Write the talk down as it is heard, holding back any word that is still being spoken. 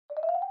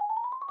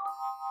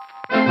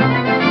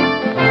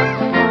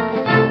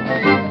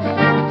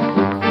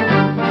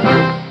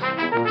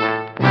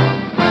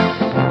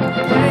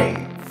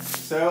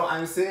So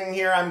I'm sitting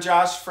here, I'm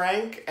Josh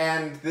Frank,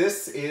 and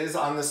this is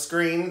on the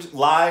screen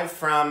live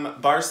from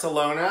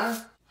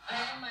Barcelona. I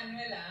am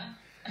Manuela.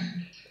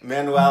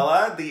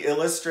 Manuela, the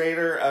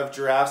illustrator of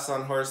Giraffes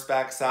on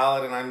Horseback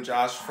Salad, and I'm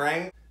Josh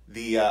Frank,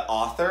 the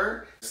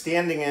author.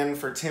 Standing in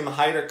for Tim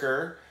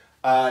Heidecker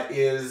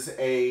is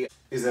a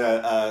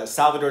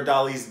Salvador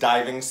Dali's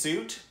diving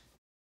suit.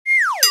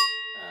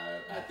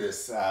 At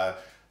this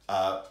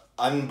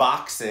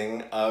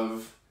unboxing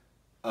of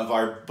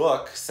our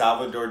book,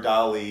 Salvador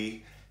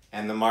Dali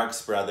and the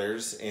Marx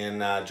Brothers in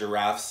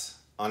Giraffes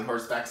on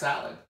Horseback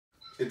Salad.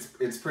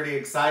 It's pretty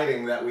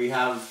exciting that we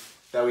have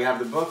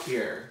the book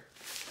here.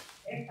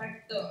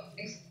 Exacto,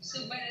 es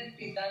súper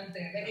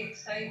excitante, very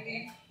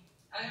exciting.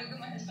 Algo que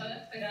hemos estado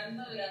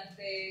esperando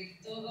durante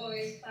toda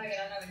esta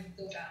gran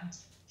aventura.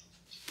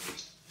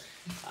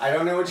 I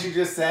don't know what you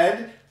just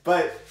said,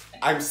 but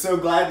I'm so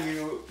glad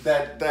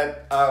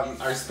that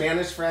our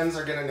Spanish friends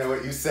are gonna know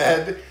what you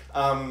said.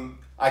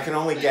 I can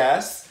only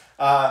guess.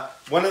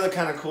 One of the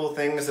kind of cool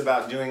things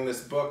about doing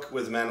this book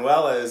with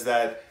Manuela is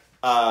that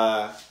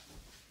I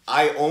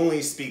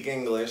only speak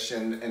English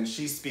and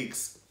she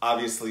speaks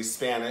obviously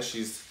Spanish.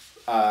 She's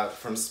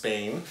from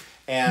Spain,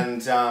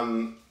 and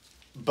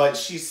but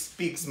she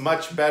speaks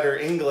much better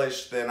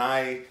English than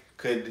I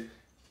could,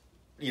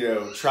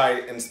 try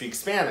and speak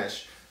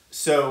Spanish.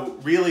 So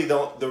really,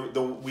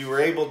 we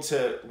were able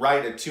to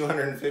write a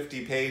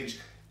 250-page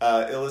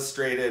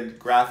illustrated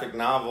graphic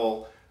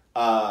novel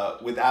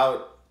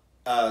without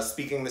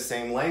speaking the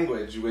same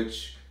language,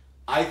 which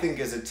I think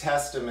is a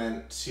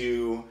testament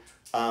to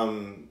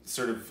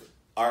sort of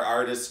our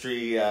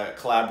artistry,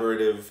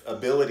 collaborative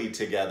ability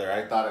together.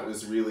 I thought it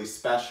was really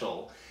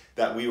special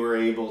that we were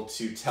able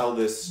to tell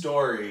this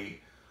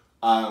story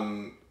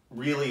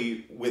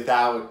really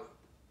without,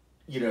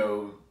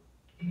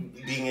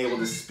 being able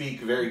to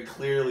speak very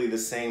clearly the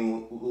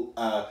same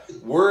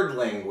word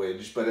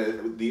language,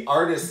 but the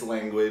artist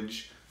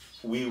language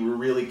we were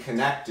really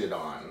connected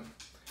on.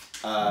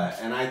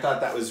 And I thought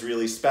that was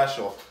really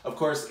special. Of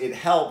course, it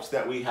helped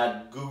that we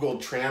had Google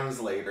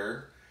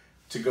Translator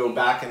to go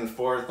back and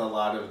forth a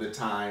lot of the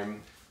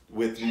time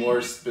with more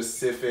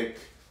specific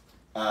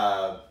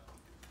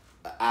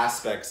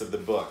aspects of the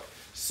book.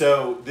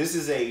 So this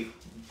is a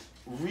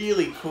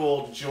really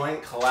cool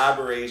joint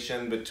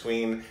collaboration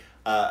between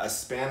a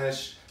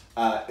Spanish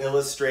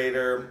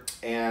illustrator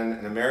and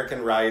an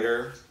American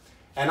writer.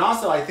 And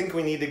also, I think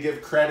we need to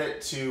give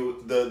credit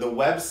to the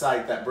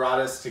website that brought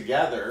us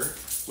together,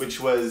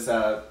 which was,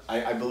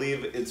 I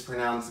believe it's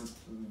pronounced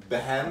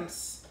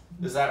Behance.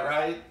 Is that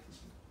right?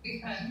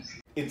 Behance.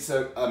 It's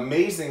an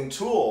amazing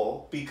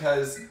tool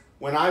because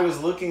when I was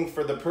looking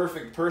for the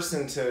perfect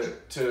person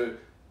to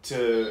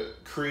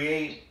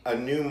create a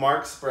new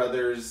Marx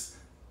Brothers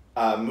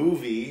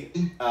movie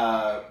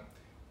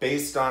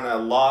based on a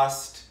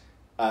lost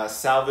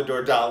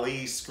Salvador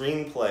Dali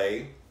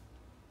screenplay,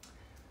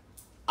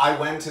 I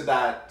went to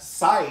that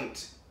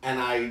site and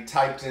I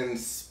typed in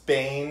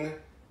Spain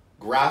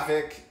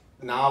graphic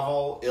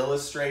novel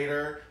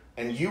illustrator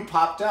and you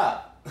popped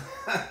up.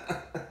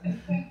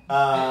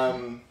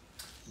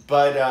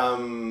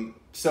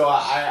 So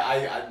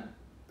I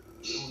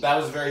that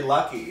was very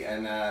lucky,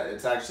 and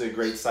it's actually a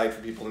great site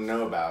for people to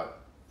know about.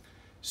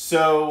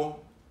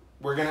 So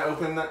we're gonna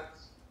open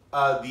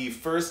the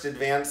first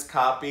advanced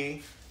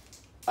copy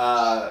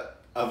of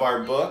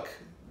our book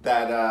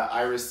that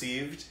I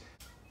received.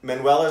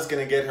 Manuela's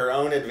gonna get her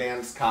own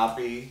advanced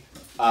copy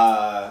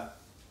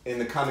in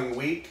the coming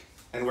week,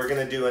 and we're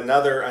gonna do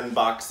another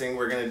unboxing.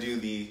 We're gonna do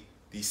the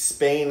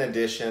Spain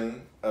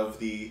edition of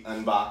the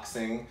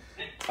unboxing,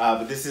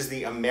 but this is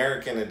the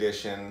American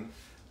edition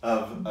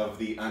of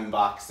the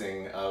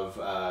unboxing of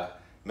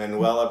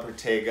Manuela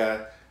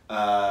Pertega,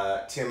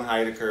 Tim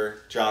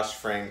Heidecker, Josh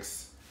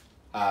Frank's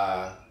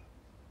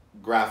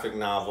graphic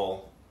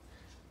novel,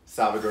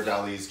 Salvador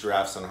Dali's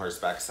Giraffes on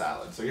Horseback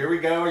Salad. So here we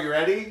go. Are you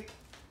ready?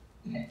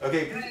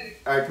 Okay.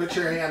 All right. Put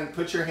your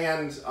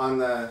hand on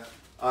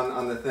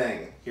the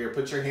thing. Here.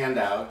 Put your hand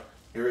out.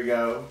 Here we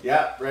go.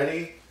 Yep.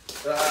 Ready?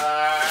 All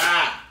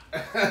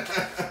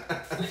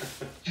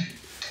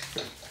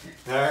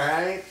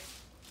right.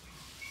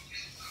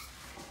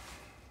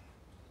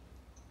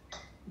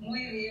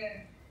 Muy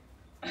bien.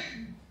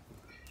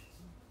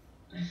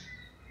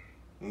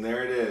 And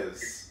there it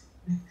is.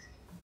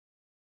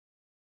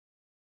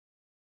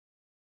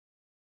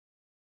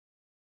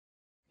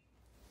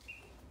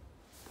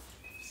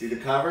 See the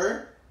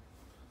cover?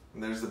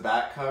 And there's the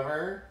back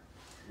cover.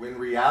 When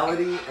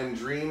reality and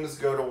dreams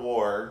go to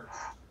war,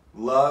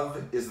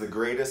 love is the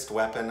greatest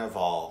weapon of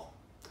all.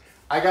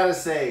 I gotta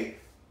say,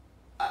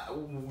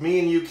 me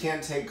and you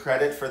can't take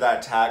credit for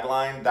that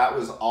tagline. That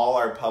was all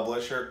our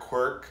publisher,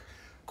 Quirk.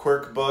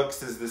 Quirk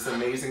Books is this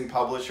amazing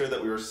publisher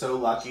that we were so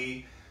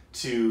lucky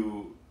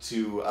to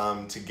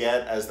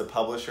get as the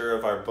publisher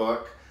of our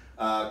book.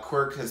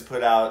 Quirk has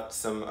put out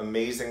some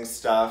amazing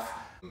stuff.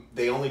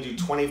 They only do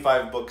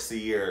 25 books a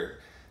year.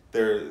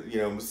 There, you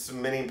know,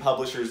 many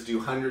publishers do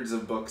hundreds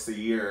of books a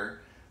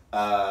year,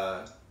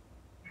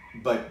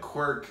 but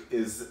Quirk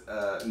is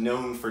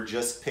known for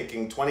just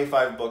picking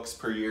 25 books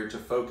per year to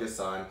focus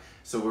on.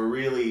 So we're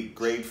really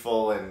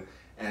grateful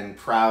and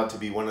proud to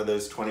be one of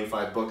those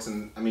 25 books.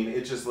 And I mean,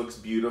 it just looks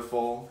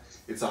beautiful.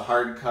 It's a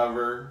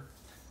hardcover.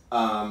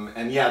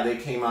 And yeah, they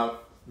came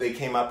up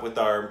with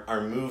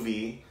our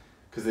movie,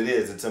 because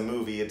it's a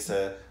movie. It's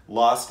a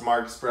lost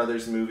Marx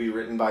Brothers movie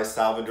written by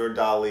Salvador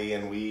Dali,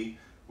 and we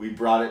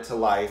brought it to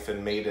life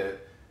and made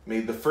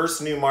the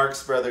first new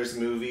Marx Brothers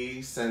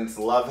movie since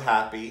Love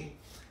Happy,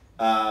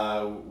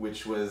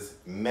 which was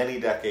many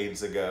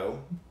decades ago,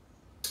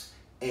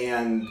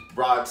 and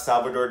brought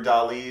Salvador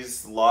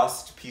Dali's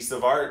lost piece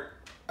of art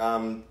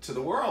to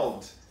the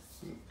world.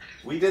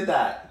 We did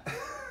that.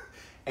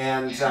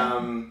 And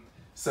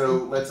so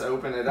let's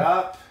open it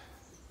up.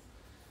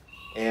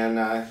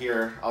 And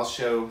here, I'll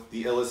show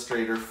the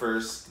illustrator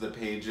first, the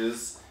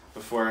pages,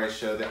 before I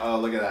show oh,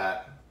 look at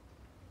that.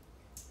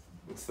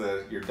 It's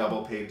your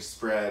double page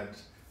spread.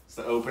 It's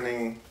the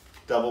opening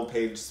double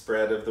page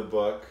spread of the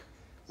book,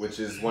 which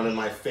is one of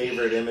my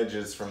favorite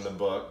images from the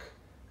book,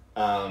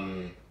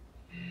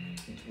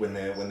 when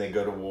they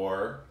go to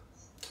war.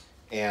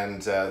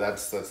 And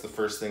that's the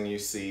first thing you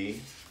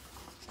see.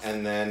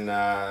 And then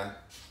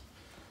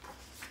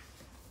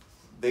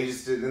they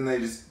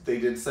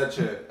did such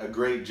a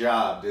great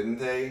job, didn't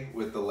they,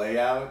 with the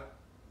layout?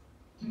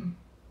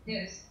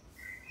 Yes.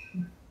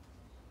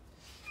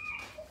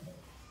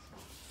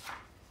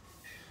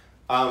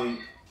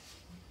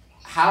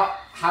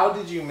 How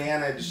did you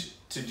manage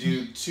to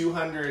do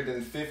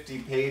 250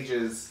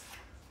 pages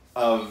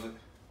of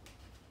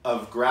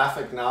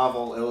graphic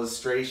novel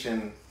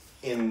illustration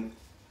in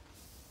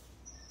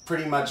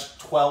pretty much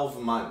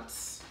 12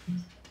 months?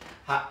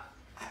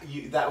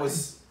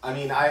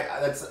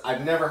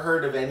 I've never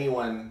heard of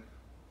anyone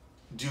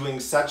doing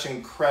such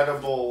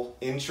incredible,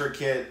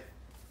 intricate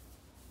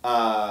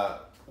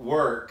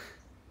work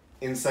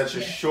in such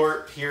a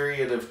short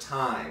period of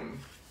time.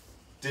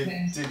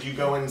 Did you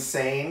go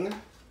insane?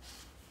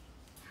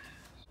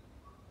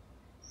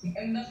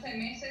 En 12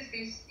 meses,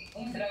 que es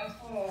un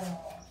trabajo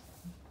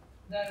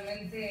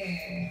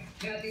realmente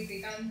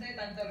gratificante,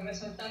 tanto el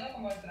resultado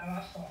como el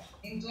trabajo.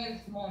 In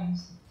 12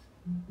 months,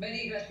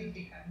 very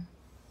gratificant.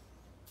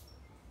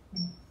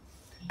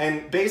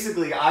 And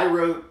basically, I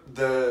wrote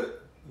the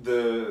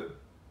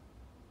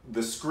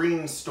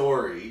screen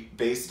story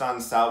based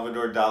on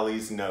Salvador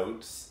Dali's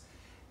notes,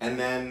 and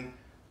then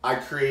I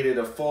created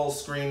a full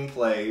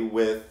screenplay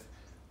with,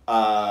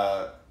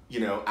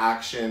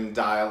 action,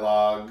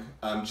 dialogue,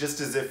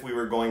 just as if we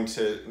were going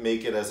to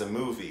make it as a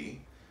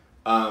movie.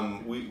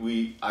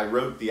 I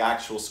wrote the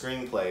actual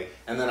screenplay,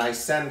 and then I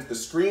sent the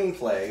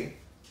screenplay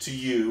to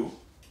you,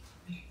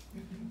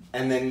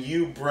 and then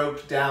you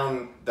broke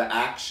down the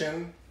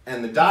action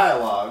and the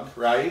dialogue,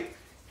 right?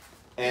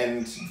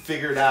 And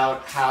figured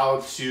out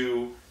how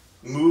to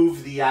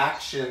move the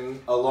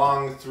action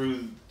along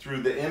through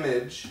the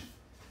image,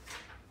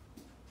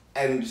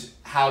 and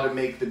how to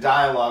make the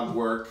dialogue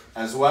work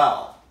as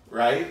well,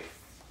 right?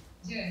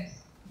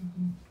 Yes.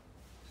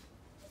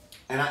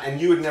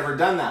 And you had never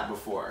done that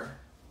before,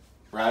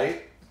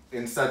 right?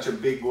 In such a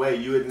big way.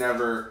 You had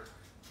never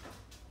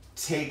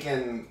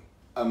taken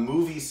a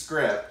movie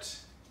script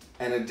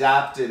and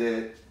adapted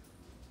it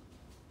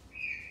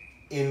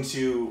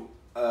into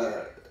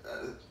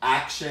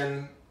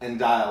action and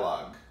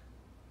dialogue,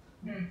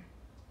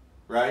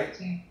 right?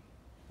 Sí.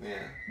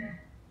 Yeah.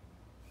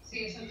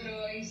 Sí, es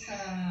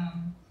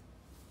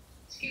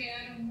crear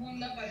un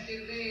mundo a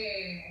partir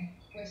de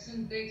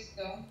un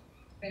texto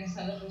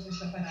pensado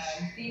para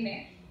el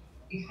cine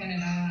y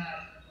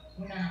generar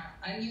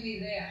a new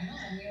idea, ¿no?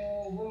 A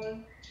new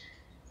world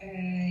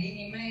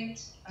in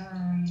image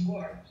and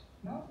word,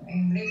 ¿no?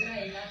 En letra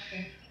e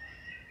imagen.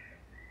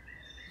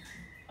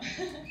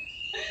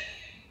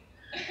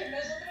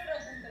 Nosotros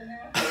nos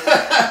entendemos.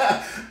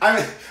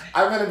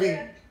 I'm gonna be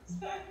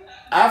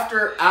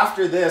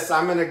after this.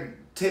 I'm gonna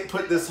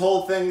put this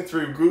whole thing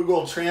through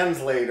Google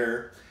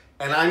Translator,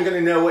 and I'm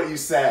gonna know what you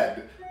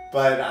said.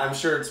 But I'm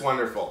sure it's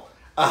wonderful.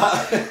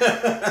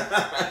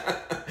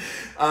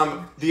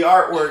 The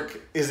artwork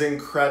is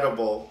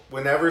incredible.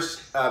 Whenever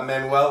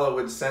Manuela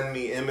would send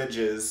me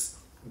images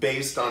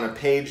based on a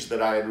page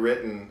that I had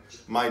written,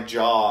 my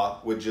jaw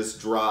would just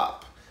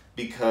drop,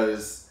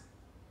 because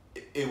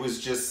it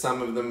was just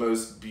some of the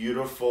most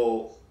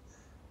beautiful,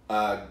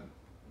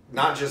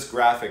 not just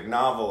graphic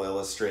novel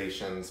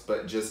illustrations,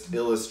 but just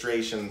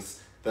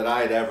illustrations that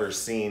I had ever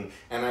seen.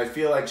 And I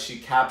feel like she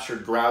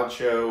captured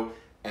Groucho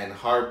and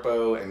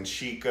Harpo and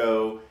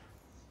Chico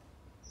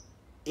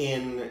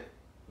in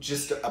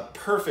just a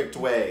perfect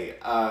way.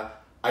 I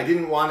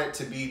didn't want it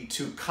to be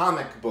too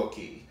comic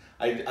booky.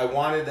 I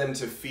wanted them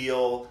to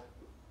feel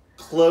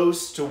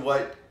close to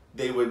what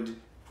they would,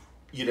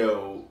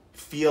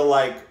 feel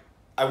like.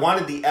 I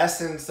wanted the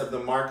essence of the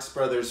Marx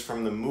Brothers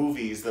from the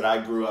movies that I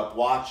grew up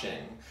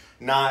watching,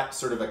 not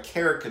sort of a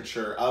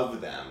caricature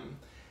of them.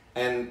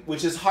 And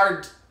which is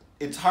hard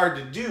it's hard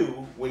to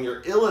do when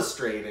you're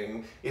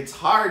illustrating. It's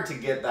hard to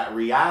get that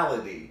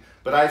reality.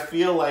 But I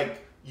feel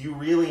like you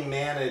really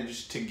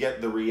managed to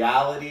get the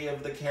reality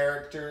of the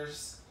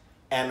characters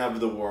and of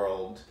the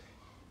world,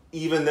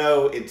 even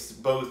though it's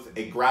both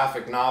a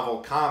graphic novel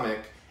comic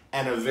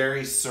and a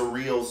very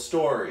surreal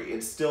story.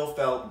 It still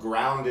felt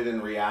grounded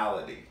in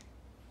reality.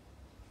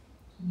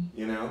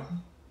 You know?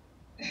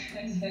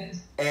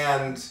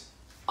 And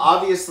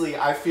obviously,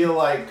 I feel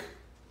like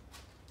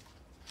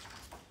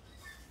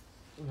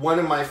one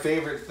of my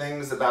favorite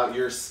things about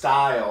your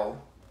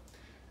style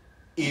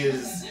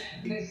is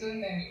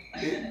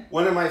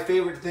one of my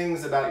favorite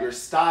things about your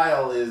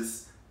style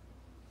is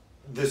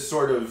the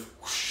sort of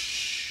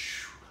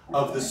whoosh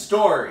of the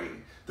story.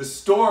 The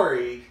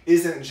story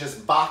isn't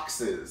just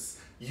boxes.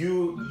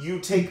 You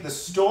take the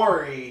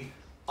story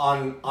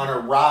on a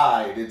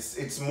ride.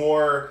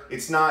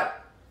 It's not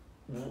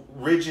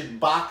rigid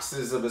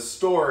boxes of a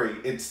story.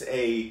 It's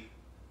a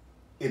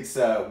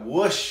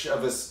whoosh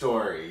of a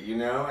story, you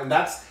know? And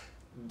that's,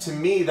 to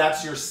me,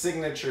 that's your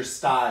signature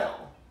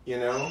style, you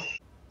know?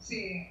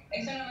 Sí,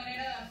 es una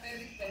manera de hacer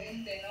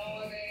diferente,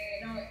 no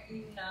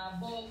in a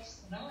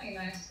box, no in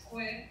a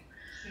square,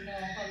 sino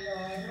cuando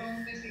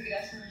rompes y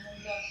creas un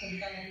mundo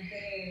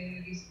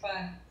absolutamente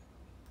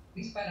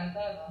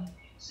disparatado,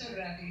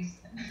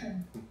 surrealista.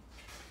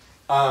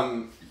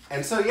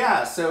 And so,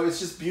 yeah, so it's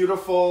just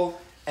beautiful,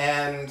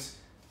 and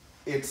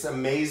it's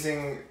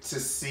amazing to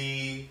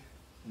see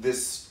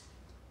this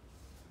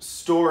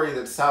story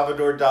that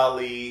Salvador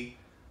Dali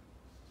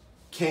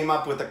came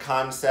up with a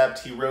concept.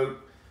 He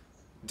wrote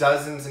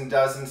dozens and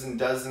dozens and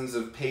dozens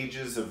of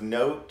pages of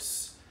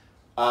notes.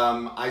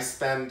 I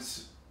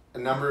spent a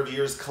number of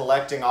years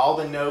collecting all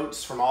the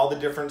notes from all the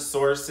different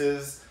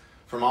sources,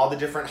 from all the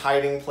different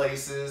hiding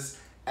places,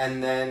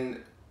 and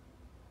then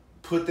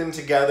put them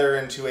together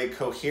into a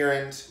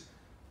coherent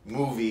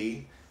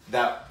movie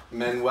that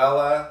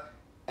Manuela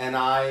and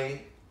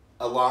I,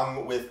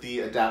 along with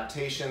the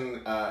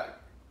adaptation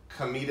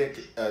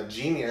comedic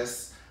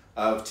genius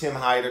of Tim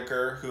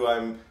Heidecker, who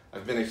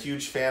I've been a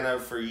huge fan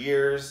of for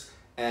years,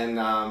 and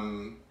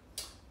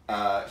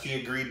he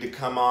agreed to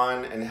come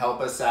on and help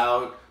us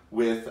out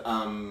with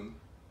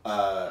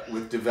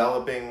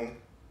developing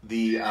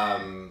the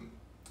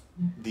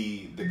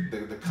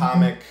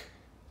comic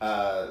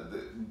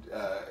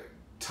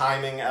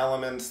timing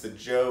elements, the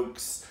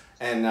jokes,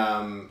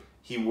 and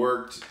he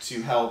worked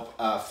to help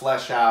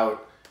flesh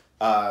out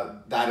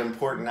that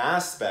important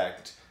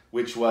aspect,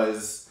 which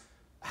was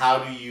how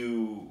do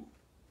you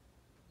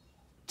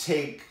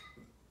take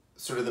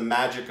sort of the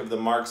magic of the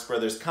Marx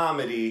Brothers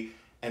comedy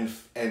and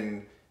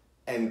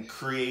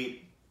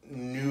create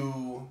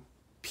new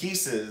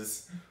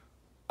pieces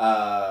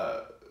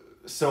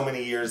so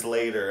many years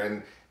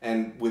later.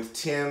 And with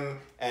Tim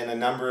and a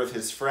number of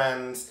his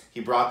friends, he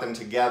brought them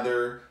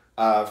together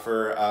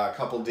for a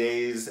couple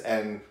days,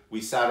 and we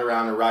sat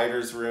around a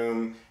writer's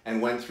room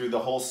and went through the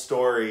whole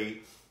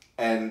story.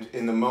 And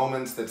in the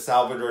moments that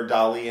Salvador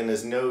Dali in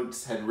his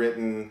notes had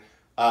written,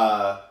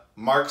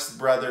 Marx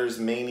Brothers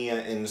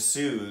mania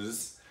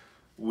ensues,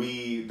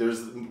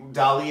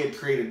 Dali had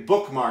created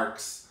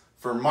bookmarks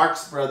for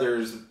Marx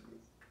Brothers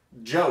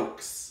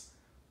jokes,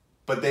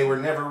 but they were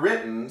never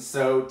written.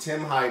 So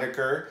Tim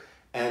Heidecker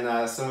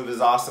and some of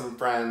his awesome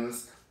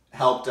friends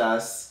helped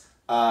us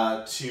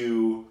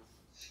to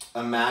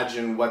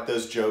imagine what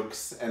those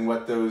jokes and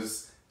what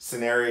those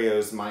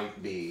scenarios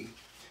might be.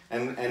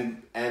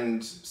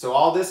 And so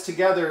all this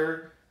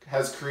together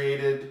has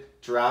created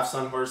Giraffes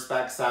on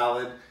Horseback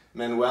Salad,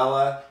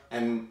 Manuela,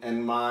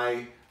 and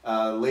my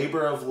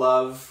labor of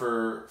love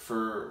for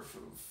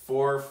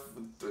 4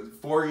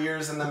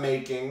 years in the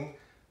making,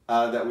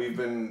 that we've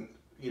been,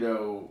 you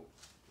know,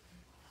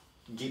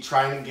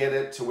 trying to get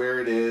it to where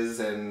it is,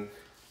 and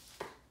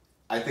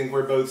I think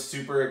we're both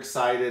super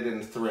excited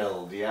and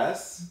thrilled,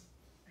 yes?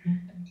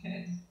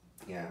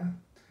 Yeah.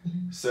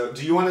 So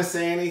do you want to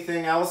say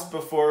anything else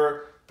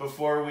before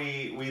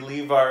we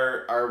leave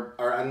our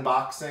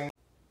unboxing?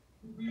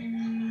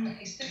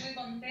 Estoy muy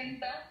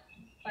contenta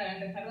para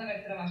empezar de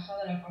haber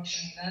trabajado la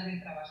oportunidad de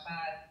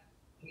trabajar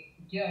con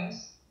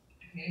Josh,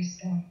 que es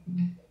un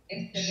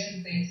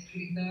excelente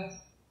escritor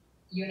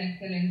y un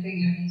excelente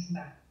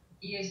guionista.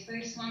 Y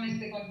estoy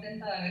sumamente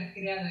contenta de haber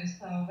creado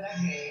esta obra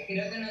que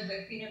creo que nos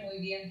define muy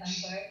bien,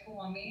 tanto a él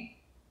como a mí,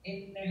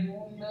 en el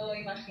mundo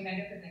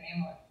imaginario que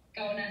tenemos.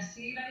 Que aún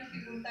así la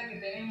dificultad que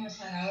tenemos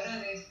a la hora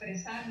de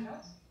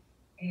expresarnos,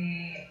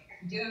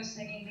 yo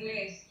en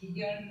inglés y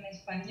yo en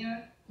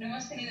español, no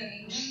hemos tenido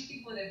ningún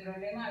tipo de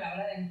problema a la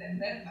hora de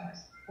entendernos.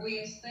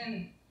 We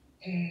stand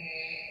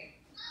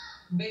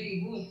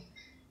very good.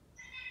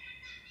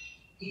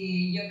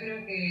 Y yo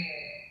creo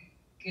que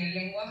el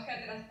lenguaje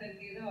ha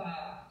trascendido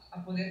a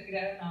poder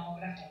crear una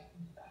obra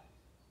conjunta.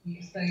 Y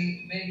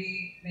estoy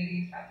very,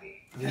 very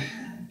happy.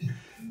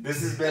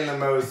 This has been the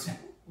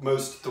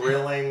most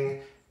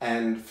thrilling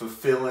and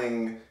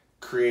fulfilling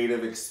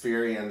creative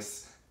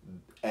experience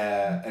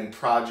and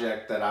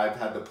project that I've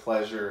had the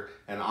pleasure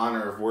and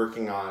honor of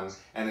working on,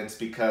 and it's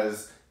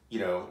because you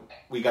know,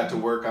 we got to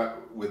work on,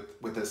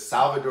 with the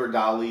Salvador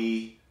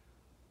Dali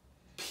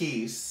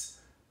piece.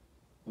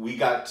 We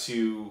got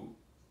to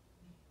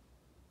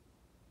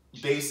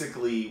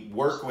basically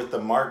work with the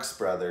Marx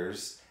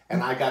brothers,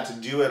 and I got to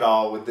do it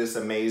all with this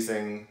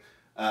amazing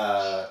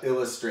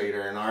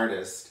illustrator and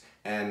artist.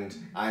 And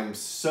I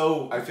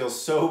feel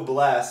so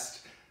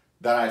blessed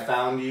that I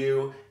found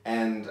you,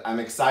 and I'm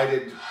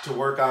excited to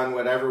work on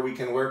whatever we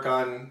can work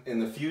on in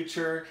the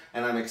future.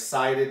 And I'm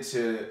excited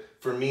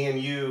for me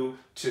and you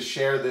to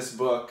share this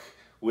book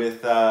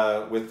with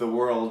the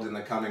world in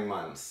the coming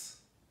months.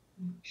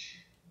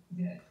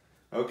 Yeah.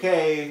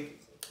 Okay,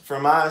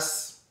 from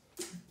us,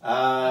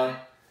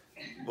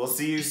 we'll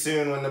see you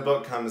soon when the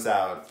book comes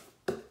out.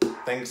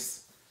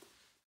 Thanks.